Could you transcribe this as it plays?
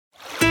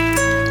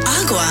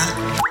Agua.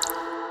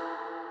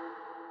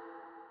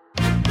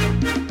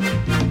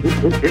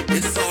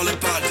 It's all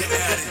about the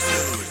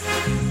attitude.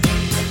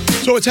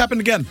 So it's happened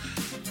again.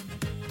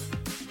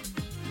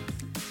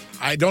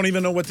 I don't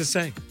even know what to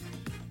say.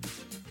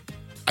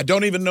 I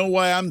don't even know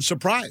why I'm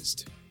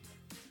surprised.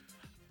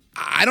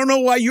 I don't know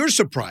why you're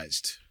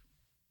surprised.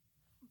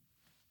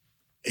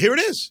 Here it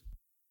is.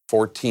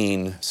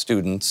 14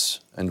 students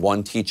and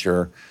one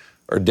teacher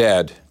are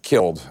dead,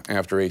 killed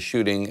after a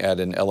shooting at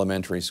an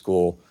elementary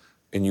school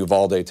in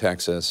Uvalde,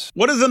 Texas.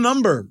 What is the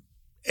number?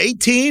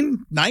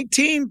 18,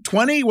 19,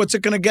 20? What's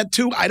it going to get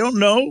to? I don't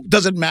know.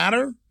 Does it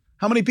matter?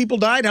 How many people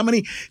died? How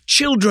many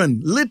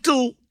children,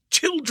 little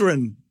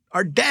children,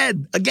 are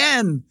dead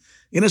again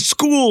in a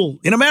school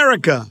in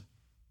America?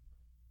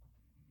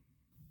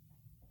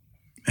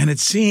 And it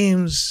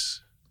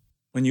seems,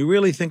 when you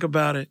really think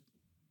about it,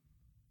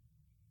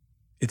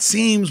 it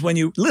seems when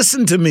you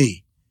listen to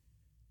me,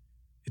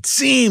 it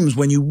seems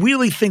when you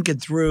really think it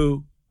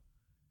through,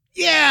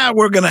 yeah,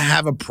 we're going to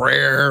have a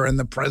prayer and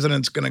the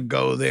president's going to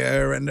go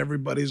there and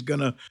everybody's going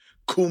to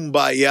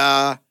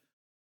kumbaya.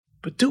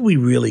 But do we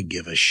really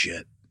give a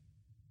shit?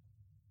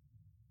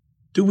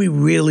 Do we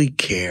really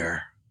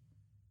care?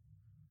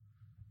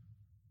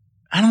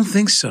 I don't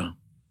think so.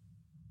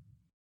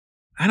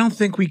 I don't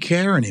think we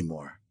care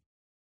anymore.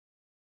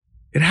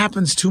 It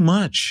happens too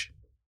much.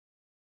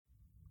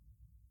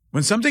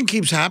 When something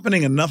keeps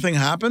happening and nothing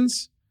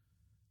happens,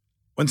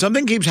 when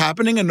something keeps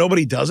happening and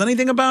nobody does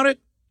anything about it,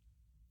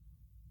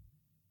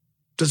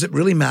 does it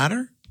really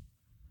matter?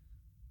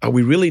 Are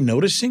we really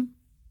noticing?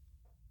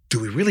 Do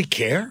we really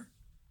care?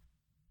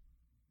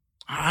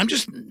 I'm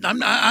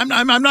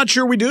not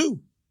sure we do.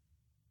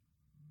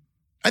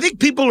 I think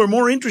people are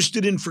more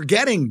interested in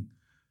forgetting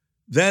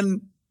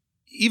than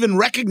even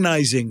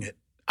recognizing it.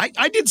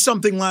 I did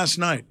something last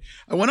night.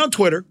 I went on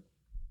Twitter,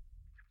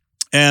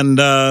 and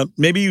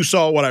maybe you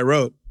saw what I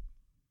wrote.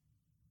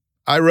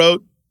 I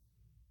wrote,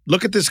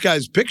 look at this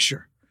guy's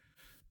picture.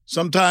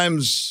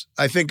 Sometimes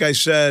I think I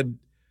said,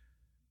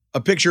 a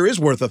picture is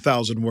worth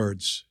 1,000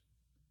 words.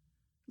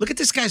 Look at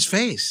this guy's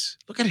face.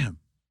 Look at him.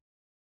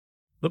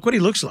 Look what he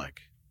looks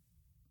like.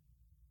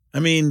 I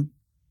mean,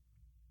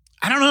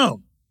 I don't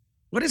know.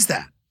 What is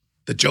that?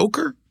 The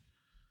Joker?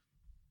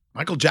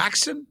 Michael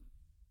Jackson?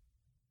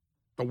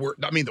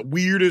 The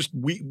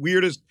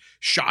weirdest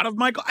shot of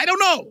Michael? I don't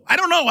know. I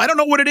don't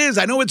know what it is.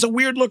 I know it's a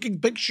weird looking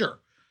picture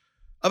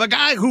of a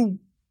guy who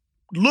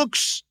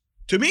looks,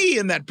 to me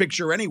in that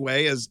picture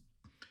anyway, as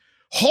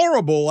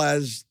horrible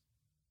as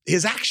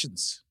his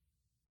actions.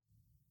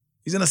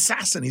 He's an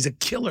assassin. He's a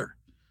killer.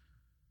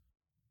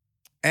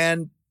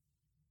 And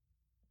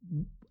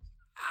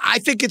I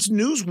think it's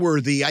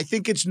newsworthy. I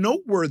think it's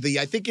noteworthy.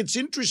 I think it's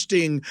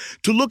interesting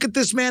to look at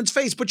this man's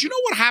face. But you know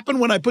what happened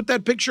when I put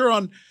that picture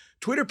on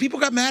Twitter? People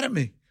got mad at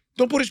me.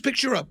 Don't put his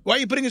picture up. Why are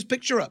you putting his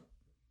picture up?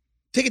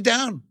 Take it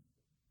down.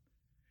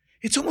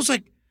 It's almost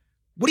like,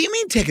 what do you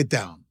mean take it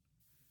down?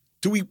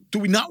 Do we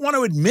not want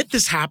to admit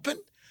this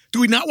happened?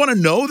 Do we not want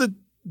to know that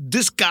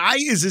this guy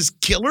is his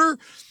killer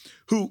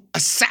who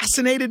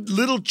assassinated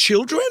little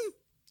children?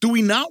 Do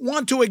we not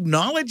want to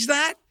acknowledge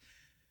that?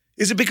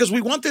 Is it because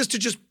we want this to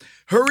just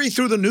hurry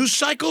through the news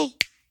cycle?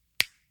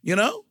 You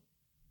know?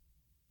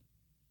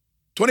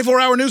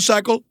 24-hour news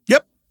cycle.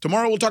 Yep.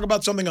 Tomorrow we'll talk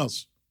about something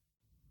else.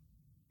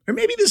 Or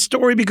maybe this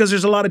story, because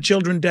there's a lot of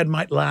children dead,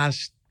 might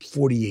last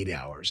 48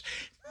 hours.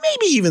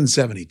 Maybe even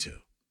 72.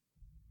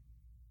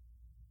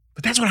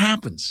 But that's what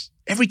happens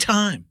every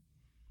time.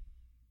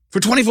 For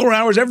 24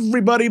 hours,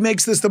 everybody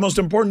makes this the most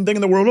important thing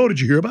in the world. Oh, did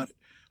you hear about it?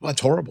 Well,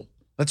 that's horrible.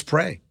 Let's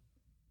pray.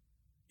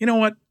 You know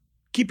what?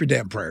 Keep your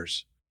damn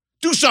prayers.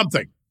 Do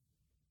something.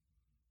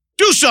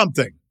 Do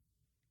something.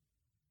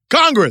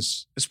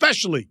 Congress,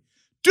 especially,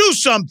 do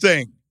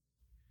something.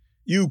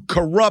 You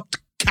corrupt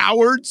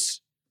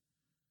cowards.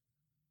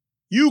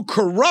 You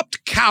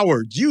corrupt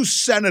cowards. You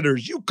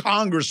senators, you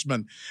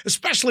congressmen,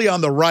 especially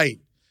on the right.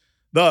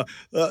 The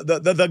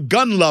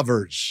gun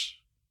lovers.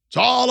 It's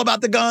all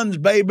about the guns,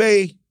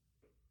 baby.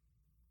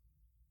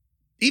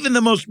 Even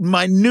the most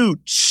minute,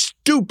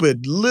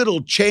 stupid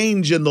little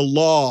change in the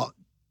law,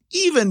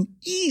 even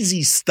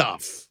easy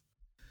stuff,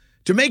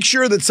 to make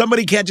sure that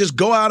somebody can't just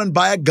go out and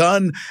buy a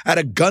gun at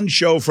a gun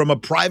show from a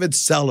private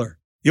seller.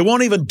 You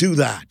won't even do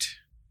that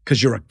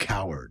because you're a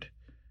coward.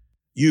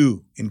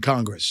 You in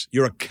Congress,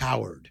 you're a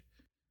coward.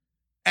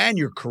 And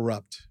you're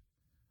corrupt.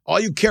 All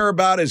you care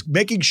about is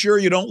making sure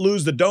you don't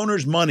lose the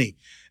donors' money.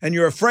 And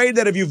you're afraid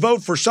that if you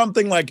vote for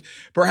something like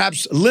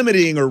perhaps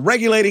limiting or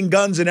regulating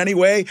guns in any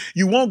way,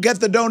 you won't get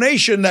the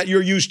donation that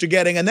you're used to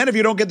getting. And then if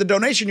you don't get the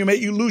donation,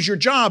 you lose your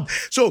job.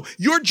 So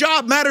your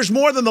job matters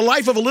more than the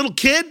life of a little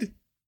kid?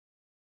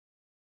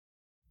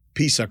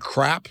 Piece of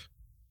crap.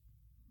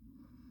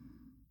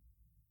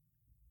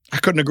 I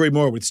couldn't agree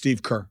more with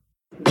Steve Kerr.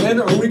 When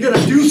are we going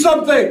to do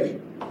something?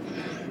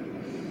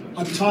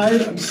 I'm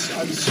tired. I'm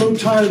so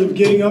tired of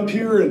getting up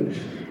here and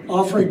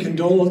offering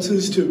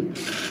condolences to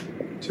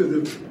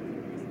the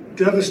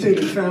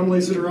devastated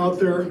families that are out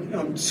there.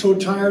 I'm so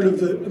tired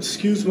of I'm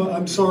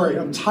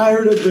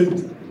tired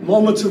of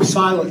moments of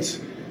silence.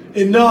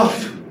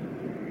 Enough.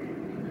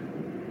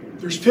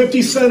 There's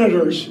 50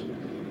 senators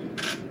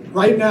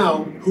right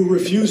now who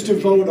refuse to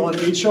vote on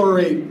H.R.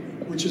 8,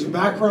 which is a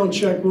background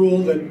check rule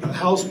that the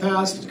House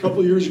passed a couple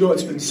of years ago.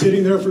 It's been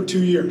sitting there for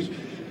 2 years.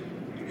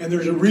 And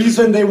there's a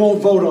reason they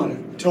won't vote on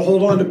it, to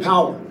hold on to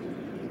power.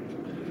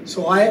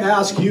 So I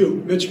ask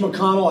you, Mitch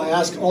McConnell, I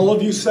ask all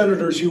of you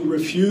senators who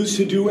refuse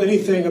to do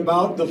anything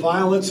about the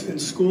violence in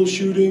school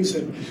shootings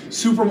and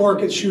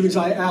supermarket shootings,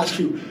 I ask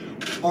you,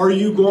 are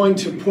you going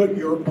to put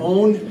your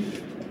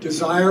own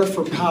desire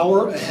for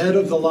power ahead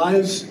of the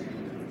lives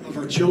of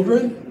our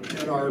children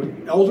and our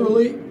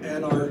elderly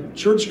and our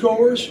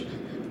churchgoers?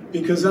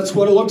 Because that's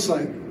what it looks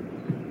like.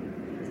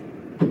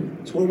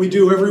 It's what we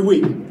do every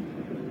week.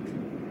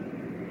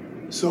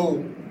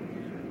 So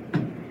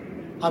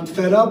I'm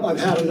fed up. I've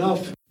had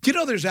enough. You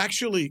know, there's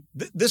actually,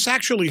 this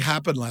actually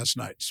happened last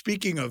night.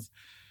 Speaking of,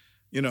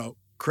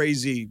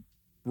 crazy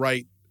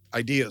right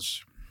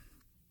ideas.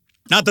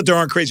 Not that there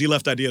aren't crazy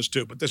left ideas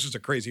too, but this is a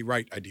crazy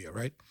right idea,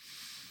 right?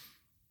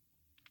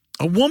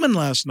 A woman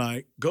last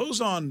night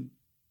goes on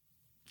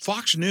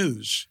Fox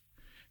News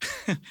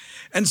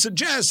and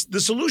suggests the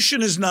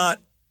solution is not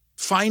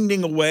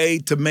finding a way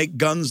to make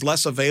guns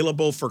less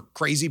available for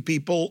crazy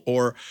people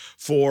or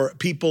for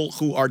people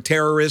who are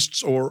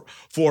terrorists or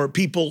for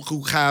people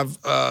who have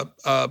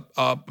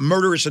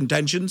murderous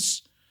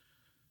intentions,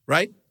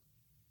 right?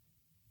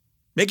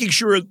 Making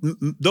sure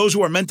those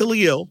who are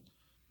mentally ill,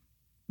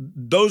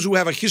 those who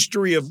have a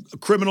history of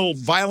criminal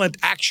violent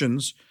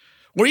actions,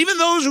 or even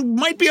those who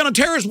might be on a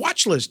terrorist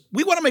watch list,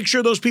 we want to make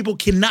sure those people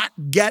cannot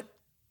get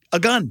a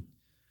gun.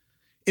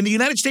 In the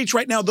United States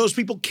right now, those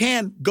people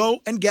can go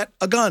and get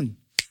a gun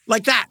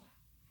like that.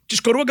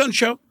 Just go to a gun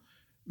show.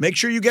 Make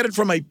sure you get it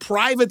from a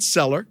private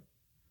seller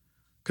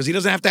because he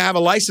doesn't have to have a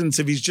license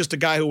if he's just a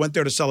guy who went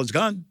there to sell his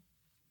gun.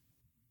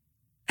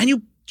 And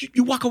you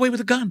walk away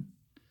with a gun.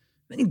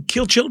 Then you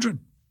kill children.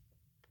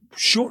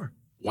 Sure,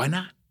 why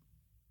not?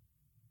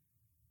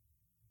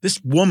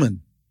 This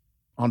woman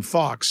on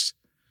Fox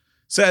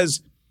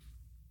says,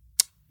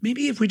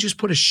 maybe if we just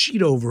put a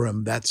sheet over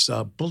him that's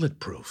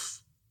bulletproof.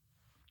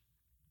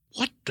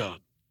 What the?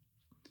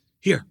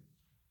 Here,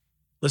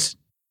 listen.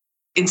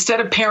 Instead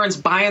of parents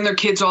buying their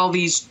kids all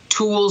these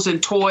tools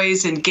and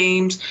toys and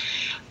games,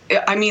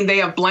 I mean, they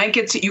have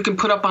blankets that you can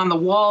put up on the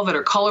wall that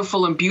are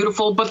colorful and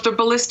beautiful, but they're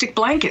ballistic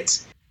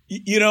blankets.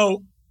 If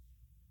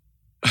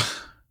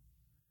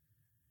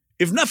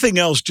nothing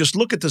else, just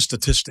look at the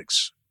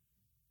statistics,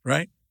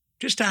 right?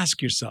 Just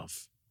ask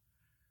yourself,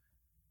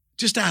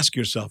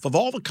 of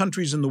all the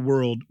countries in the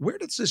world, where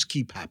does this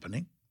keep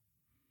happening?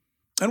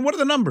 And what are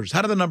the numbers?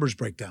 How do the numbers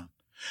break down?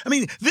 I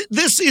mean,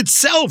 this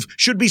itself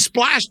should be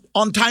splashed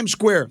on Times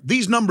Square.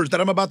 These numbers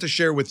that I'm about to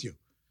share with you.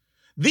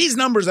 These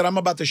numbers that I'm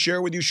about to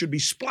share with you should be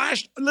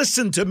splashed.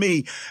 Listen to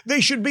me.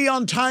 They should be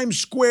on Times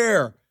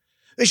Square.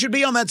 They should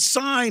be on that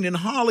sign in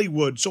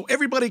Hollywood so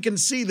everybody can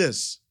see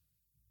this.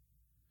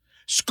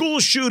 School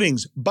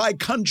shootings by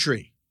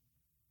country.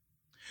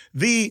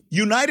 The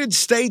United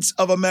States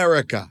of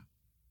America,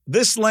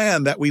 this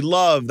land that we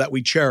love, that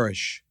we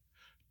cherish,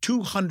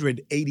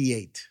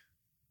 288.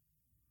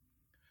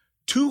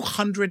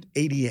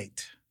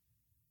 288.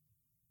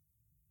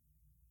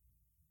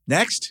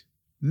 Next,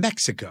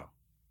 Mexico.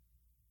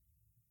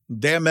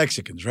 Damn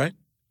Mexicans, right?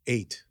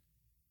 8.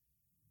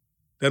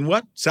 Then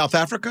what? South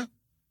Africa?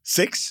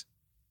 6.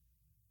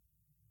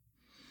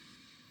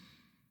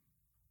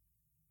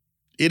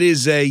 It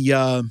is a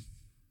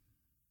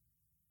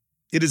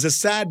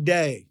sad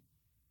day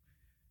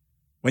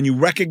when you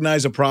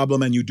recognize a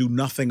problem and you do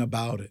nothing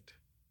about it,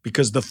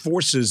 because the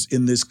forces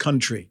in this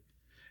country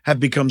have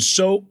become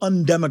so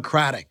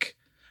undemocratic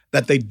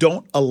that they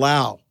don't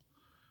allow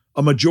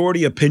a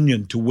majority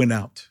opinion to win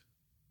out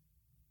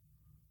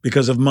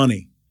because of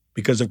money,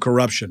 because of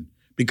corruption,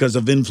 because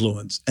of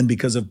influence, and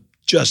because of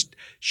just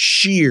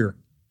sheer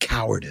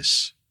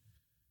cowardice.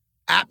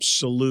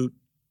 Absolute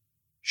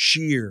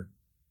sheer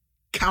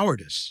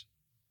cowardice.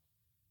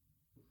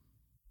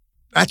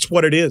 That's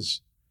what it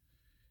is.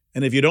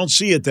 And if you don't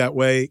see it that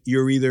way,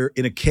 you're either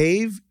in a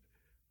cave,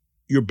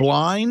 you're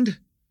blind,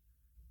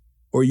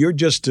 or you're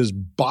just as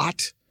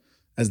bought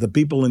as the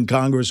people in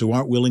Congress who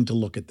aren't willing to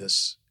look at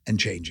this and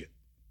change it.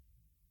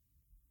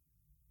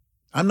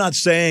 I'm not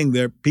saying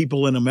that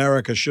people in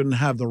America shouldn't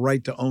have the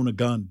right to own a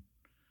gun.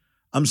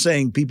 I'm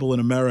saying people in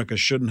America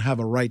shouldn't have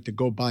a right to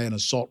go buy an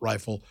assault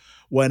rifle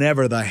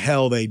whenever the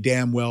hell they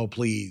damn well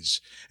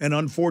please. And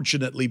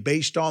unfortunately,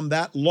 based on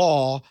that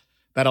law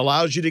that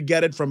allows you to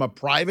get it from a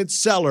private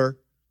seller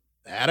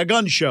at a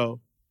gun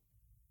show,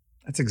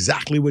 that's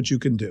exactly what you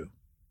can do.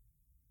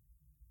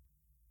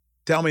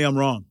 Tell me I'm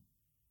wrong.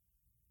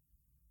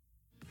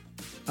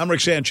 I'm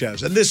Rick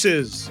Sanchez, and this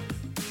is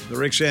the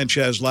Rick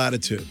Sanchez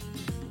Latitude.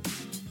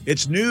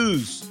 It's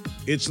news.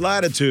 It's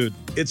latitude.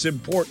 It's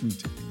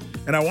important.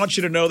 And I want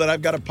you to know that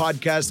I've got a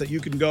podcast that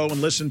you can go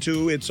and listen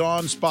to. It's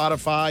on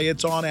Spotify.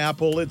 It's on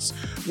Apple. It's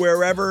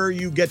wherever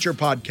you get your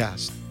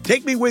podcast.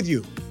 Take me with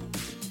you,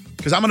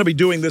 because I'm going to be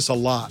doing this a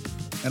lot,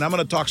 and I'm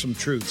going to talk some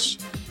truths.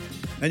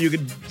 And you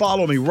can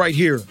follow me right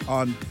here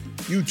on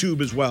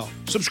YouTube as well.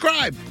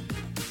 Subscribe.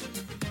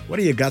 What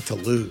do you got to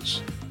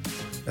lose?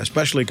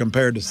 Especially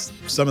compared to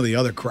some of the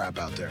other crap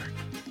out there.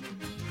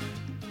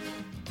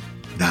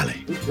 Dale.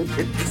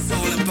 It's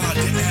all about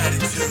the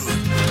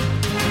attitude.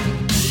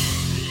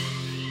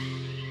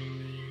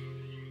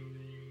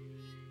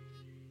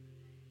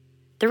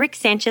 The Rick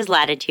Sanchez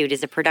Latitude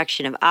is a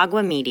production of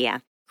Agua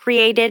Media,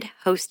 created,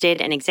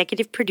 hosted, and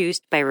executive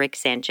produced by Rick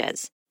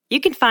Sanchez. You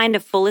can find a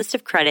full list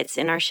of credits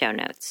in our show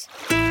notes.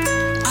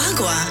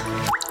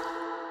 Agua.